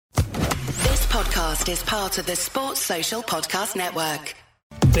podcast is part of the Sports Social Podcast Network.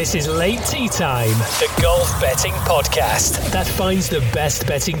 This is Late Tea Time, the golf betting podcast that finds the best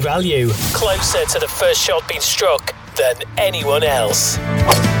betting value closer to the first shot being struck than anyone else.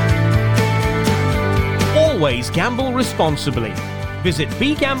 Always gamble responsibly. Visit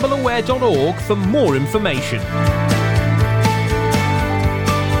begambleaware.org for more information.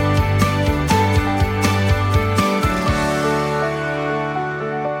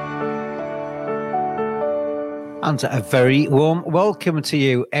 And a very warm welcome to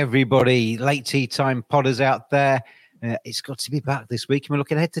you, everybody. Late Tea Time podders out there. It's got to be back this week. And we're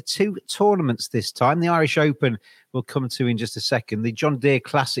looking ahead to two tournaments this time. The Irish Open we'll come to in just a second. The John Deere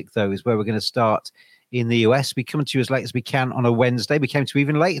Classic, though, is where we're going to start in the US. We come to you as late as we can on a Wednesday. We came to you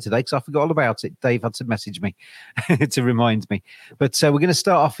even later today because I forgot all about it. Dave had to message me to remind me. But we're going to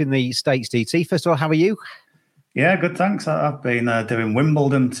start off in the States, DT. First of all, how are you? Yeah, good, thanks. I've been doing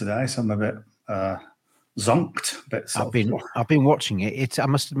Wimbledon today, so I'm a bit... zonked. I've been watching it. I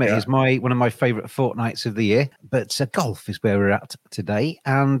must admit, it's one of my favourite fortnights of the year. But golf is where we're at today,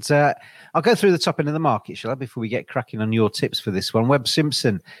 and I'll go through the top end of the market, shall I? Before we get cracking on your tips for this one, Webb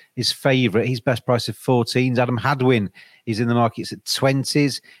Simpson is favourite. His best price of 14s. Adam Hadwin is in the markets at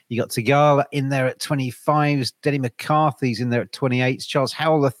 20s. You got Tagala in there at 25s. Denny McCarthy's in there at 28s. Charles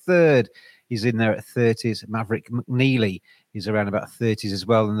Howell III is in there at 30s. Maverick McNeely is around about 30s as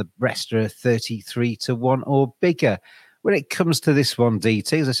well, and the rest are 33 to 1 or bigger. When it comes to this one,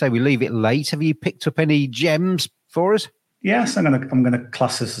 DT, as I say, we leave it late. Have you picked up any gems for us? Yes, I'm gonna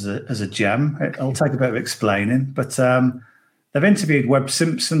class this as a gem. It'll take a bit of explaining, but they've interviewed Webb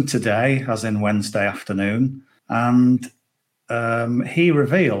Simpson today, as in Wednesday afternoon, and he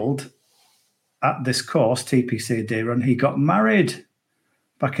revealed at this course, TPC Deere, he got married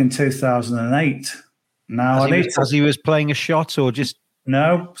back in 2008. Now, as he was playing a shot, or just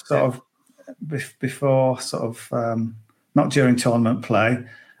sort of before, not during tournament play.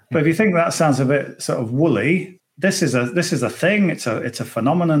 But if you think that sounds a bit sort of woolly, this is a thing. It's a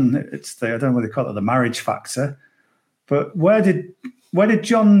phenomenon. It's I don't know what they call it, the marriage factor. But where did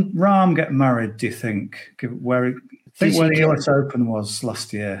John Rahm get married? Do you think? Where the US Open was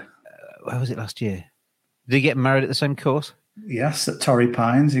last year? Where was it last year? Did he get married at the same course? Yes, at Torrey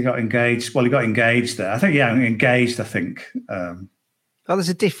Pines. He got engaged. Well, he got engaged there. I think. There's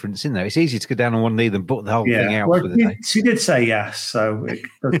a difference in there. It's easier to go down on one knee than put the whole thing out for the day. She did say yes, so it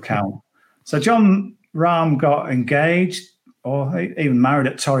does count. So John Rahm got engaged or even married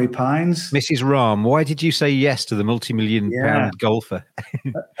at Torrey Pines. Mrs. Rahm, why did you say yes to the multi-million-pound golfer?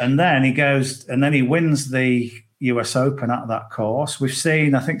 And then he goes, and then he wins the US Open at that course. We've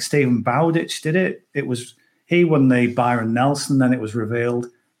seen, I think Stephen Bowditch did it. He won the Byron Nelson, then it was revealed,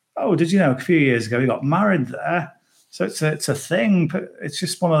 did you know, a few years ago he got married there. So it's a thing, but it's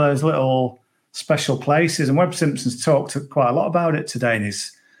just one of those little special places. And Webb Simpson's talked quite a lot about it today in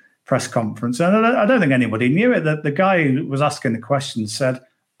his press conference. And I don't think anybody knew it. The guy who was asking the question said,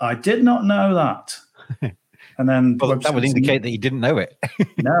 "I did not know that." And then that would indicate that he didn't know it.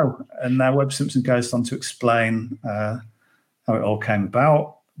 No. And now Webb Simpson goes on to explain how it all came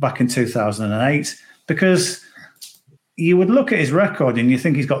about back in 2008. Because you would look at his record and you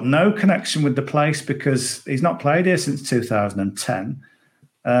think he's got no connection with the place because he's not played here since 2010.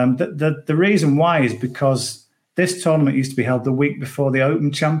 The reason why is because this tournament used to be held the week before the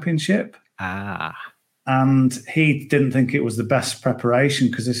Open Championship. And he didn't think it was the best preparation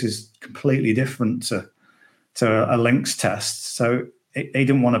because this is completely different to a links test. So he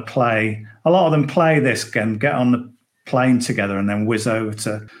didn't want to play. A lot of them play this again, get on the plane together and then whiz over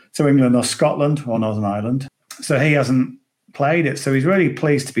to England or Scotland or Northern Ireland. So he hasn't played it. So he's really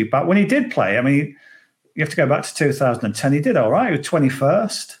pleased to be back. When he did play, I mean, you have to go back to 2010. He did all right. He was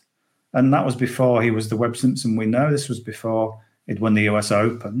 21st. And that was before he was the Webb Simpson we know. This was before he'd won the US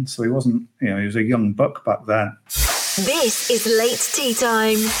Open. So he wasn't, he was a young buck back then. This is Late Tea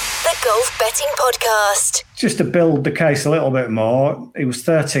Time, the golf betting podcast. Just to build the case a little bit more, he was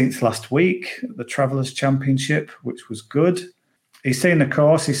 13th last week at the Travellers Championship, which was good. He's seen the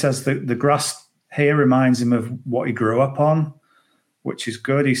course. He says that the grass here reminds him of what he grew up on, which is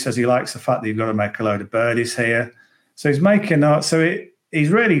good. He says he likes the fact that you've got to make a load of birdies here. So he's making that. He's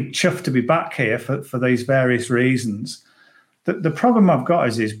really chuffed to be back here for these various reasons. The problem I've got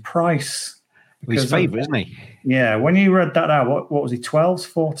is his price. He's favourite, isn't he? Yeah. When you read that out, what was he, 12s,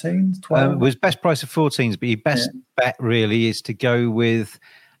 14s, 12s? It was best price of 14s, but your best bet really is to go with,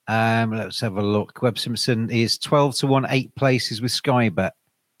 let's have a look. Webb Simpson is 12 to 1, 8 places with Sky Bet.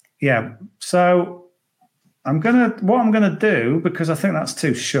 Yeah. So what I'm gonna do, because I think that's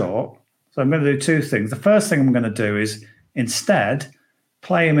too short, so I'm going to do two things. The first thing I'm going to do is instead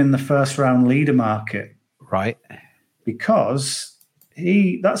play him in the first round leader market. Right. Because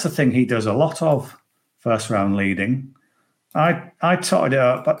that's the thing he does a lot of, first round leading. I totted it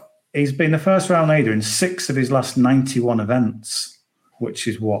up, but he's been the first round leader in 6 of his last 91 events, which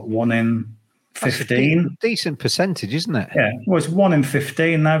is what, 1 in 15? Decent percentage, isn't it? Yeah, well, it's 1 in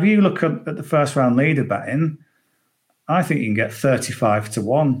 15. Now, if you look at the first round leader betting, I think you can get 35 to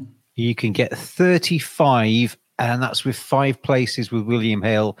 1. You can get 35, and that's with 5 places with William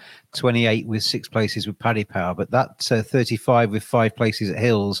Hill, 28 with 6 places with Paddy Power. But that 35 with 5 places at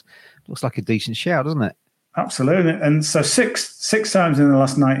Hills looks like a decent shout, doesn't it? Absolutely. And so six times in the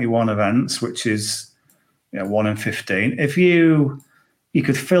last 91 events, which is 1 in 15. If you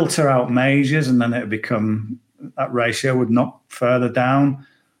could filter out majors, and then it would become, that ratio would knock further down.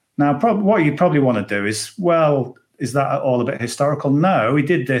 Now, what you probably want to do is, well, is that all a bit historical? No, he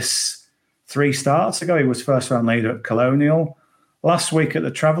did this 3 starts ago. He was first round leader at Colonial. Last week at the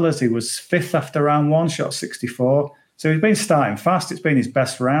Travellers, he was 5th after round 1, shot 64. So he's been starting fast. It's been his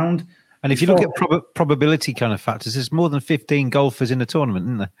best round. And if you look at probability kind of factors, there's more than 15 golfers in the tournament,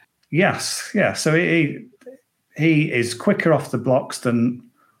 isn't there? Yes, yeah. So he is quicker off the blocks than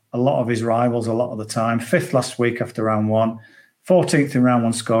a lot of his rivals a lot of the time. 5th last week after round 1, 14th in round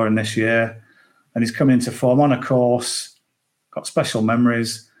 1 scoring this year. And he's coming into form on a course, got special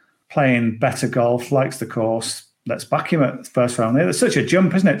memories, playing better golf, likes the course. Let's back him at first round. It's such a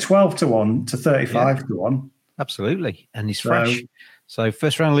jump, isn't it? 12 to 1 to 35 to 1. Absolutely. And he's fresh. So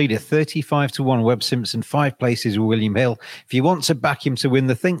first round leader, 35 to 1, Webb Simpson, 5 places with William Hill. If you want to back him to win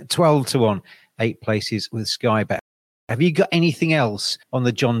the thing, 12 to 1, 8 places with Sky Bet. Have you got anything else on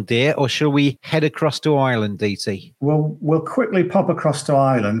the John Deere, or shall we head across to Ireland, DT? Well, we'll quickly pop across to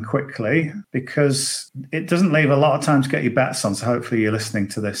Ireland quickly, because it doesn't leave a lot of time to get your bets on. So hopefully you're listening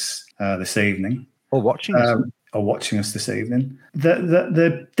to this this evening. Or watching us. Or watching us this evening.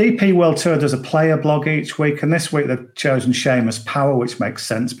 The DP World Tour does a player blog each week, and this week they've chosen Seamus Power, which makes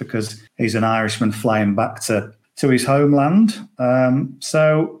sense because he's an Irishman flying back to his homeland.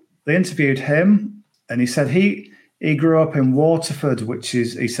 So they interviewed him, and he said he grew up in Waterford, which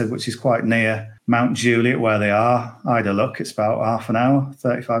is quite near Mount Juliet, where they are. I had a look; it's about half an hour,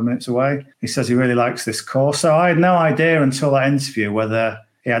 35 minutes away. He says he really likes this course. So I had no idea until that interview whether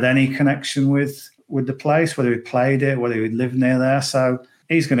he had any connection with the place, whether he played it, whether he lived near there. So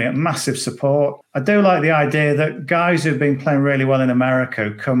he's going to get massive support. I do like the idea that guys who've been playing really well in America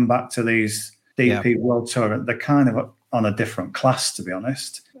who come back to these DP World Tour, they're kind of on a different class, to be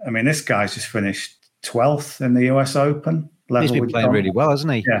honest. I mean, this guy's just finished 12th in the US Open. He's been playing really well,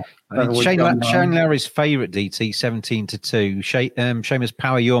 hasn't he? Yeah. Shane Lowry's favourite DT, 17 to 2. Seamus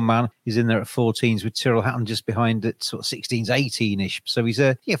Power, your man, is in there at 14s with Tyrrell Hatton just behind at sort of 16s, 18-ish. So he's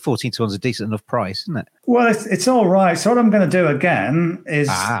 14 to 1's a decent enough price, isn't it? Well, it's all right. So what I'm going to do again is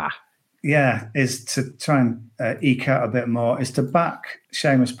to try and eke out a bit more, is to back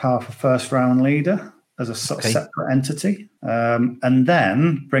Seamus Power for first round leader as a sort of separate entity. And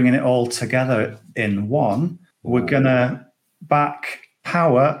then bringing it all together in one, we're going to back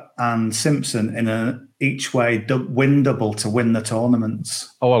Power and Simpson in an each way win double to win the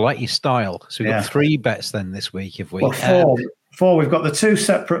tournaments. Oh, I like your style. So we've got 3 bets then this week, have we? Well, 4. We've got the 2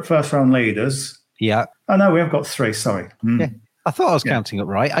 separate first round leaders. Yeah. Oh, no, we have got 3. Sorry. Yeah. I thought I was counting up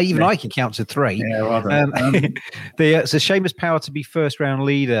right. I can count to 3. Yeah, rather. So Seamus Power to be first round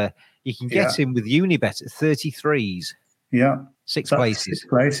leader. You can get him with Unibet at 33s. Yeah. 6 places. 6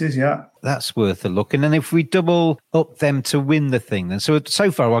 places, yeah. That's worth a look. And then if we double up them to win the thing, then so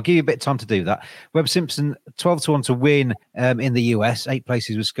far, I'll give you a bit of time to do that. Webb Simpson, 12 to 1 to win in the US, 8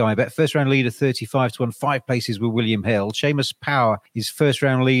 places with Sky Bet. First round leader, 35 to 1, 5 places with William Hill. Seamus Power is first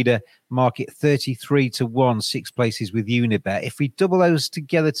round leader, market 33 to 1, 6 places with Unibet. If we double those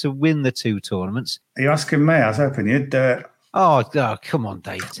together to win the 2 tournaments. Are you asking me? I was hoping you'd do it. Oh, come on,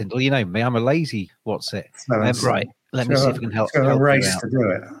 Dave Tyndall. You know me. I'm a lazy. What's it? Right. Let me see if I can help. A race to do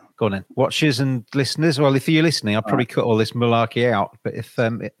it. Go on then. Watchers and listeners. Well, if you're listening, I'll probably cut all this malarkey out. But if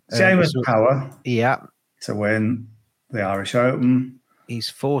Seamus Power, to win the Irish Open, he's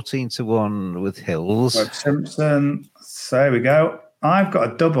 14 to 1 with Hills. Webb Simpson. So there we go. I've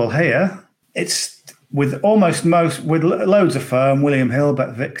got a double here. It's with loads of firm. William Hill,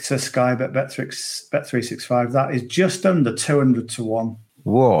 Bet Victor, Sky Bet, Bet365. That is just under 200 to 1.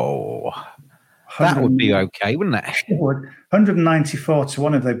 Whoa. That would be okay, wouldn't it? It would. 194 to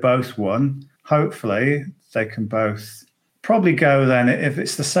 1 if they both won. Hopefully, they can both probably go then. If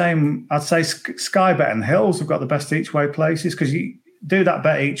it's the same, I'd say Sky Bet and Hills have got the best each way places, because you do that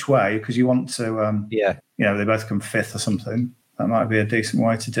bet each way because you want to, they both come 5th or something. That might be a decent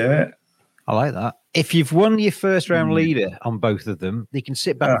way to do it. I like that. If you've won your first round leader on both of them, you can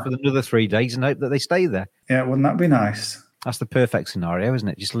sit back for another 3 days and hope that they stay there. Yeah, wouldn't that be nice? That's the perfect scenario, isn't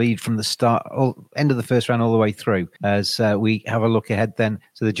it? Just lead from the start, end of the first round all the way through, as we have a look ahead then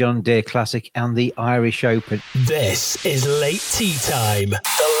to the John Deere Classic and the Irish Open. This is Late Tea Time,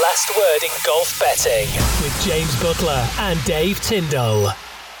 the last word in golf betting, with James Butler and Dave Tyndall.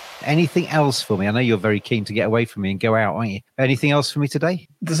 Anything else for me? I know you're very keen to get away from me and go out, aren't you? Anything else for me today?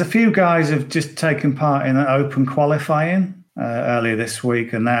 There's a few guys who've just taken part in an open qualifying earlier this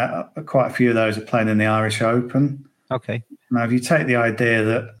week, and quite a few of those are playing in the Irish Open. Okay. Now, if you take the idea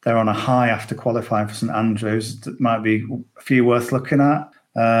that they're on a high after qualifying for St Andrews, that might be a few worth looking at.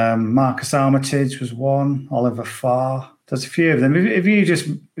 Marcus Armitage was one, Oliver Farr. There's a few of them. If you just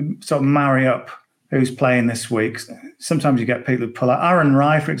sort of marry up who's playing this week, sometimes you get people who pull out. Aaron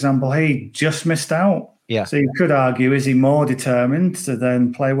Rye, for example, he just missed out. Yeah. So you could argue, is he more determined to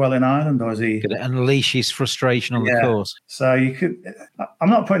then play well in Ireland, or is he could unleash his frustration on the course? So you could. I'm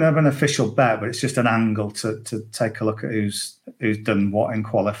not putting up an official bet, but it's just an angle to take a look at who's done what in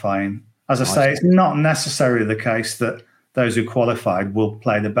qualifying. As I say, it's not necessarily the case that those who qualified will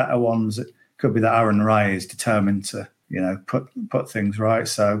play the better ones. It could be that Aaron Ray is determined to, put things right.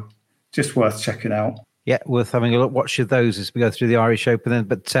 So just worth checking out. Yeah, worth having a look. What should those as we go through the Irish Open then?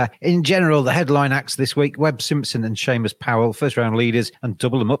 But in general, the headline acts this week, Webb Simpson and Seamus Powell, first round leaders, and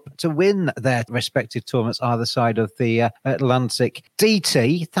double them up to win their respective tournaments either side of the Atlantic.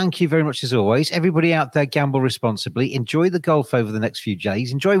 DT, thank you very much as always. Everybody out there, gamble responsibly. Enjoy the golf over the next few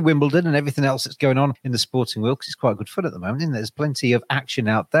days. Enjoy Wimbledon and everything else that's going on in the sporting world, because it's quite good fun at the moment, isn't there? There's plenty of action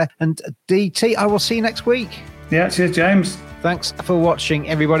out there. And DT, I will see you next week. Yeah, cheers, James. Thanks for watching,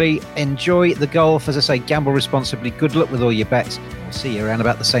 everybody. Enjoy the golf. As I say, gamble responsibly. Good luck with all your bets. I'll see you around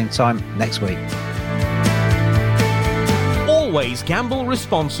about the same time next week. Always gamble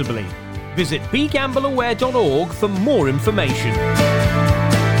responsibly. Visit begambleaware.org for more information.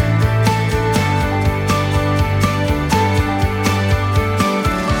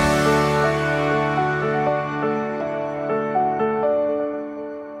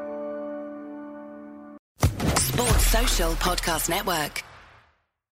 Podcast Network.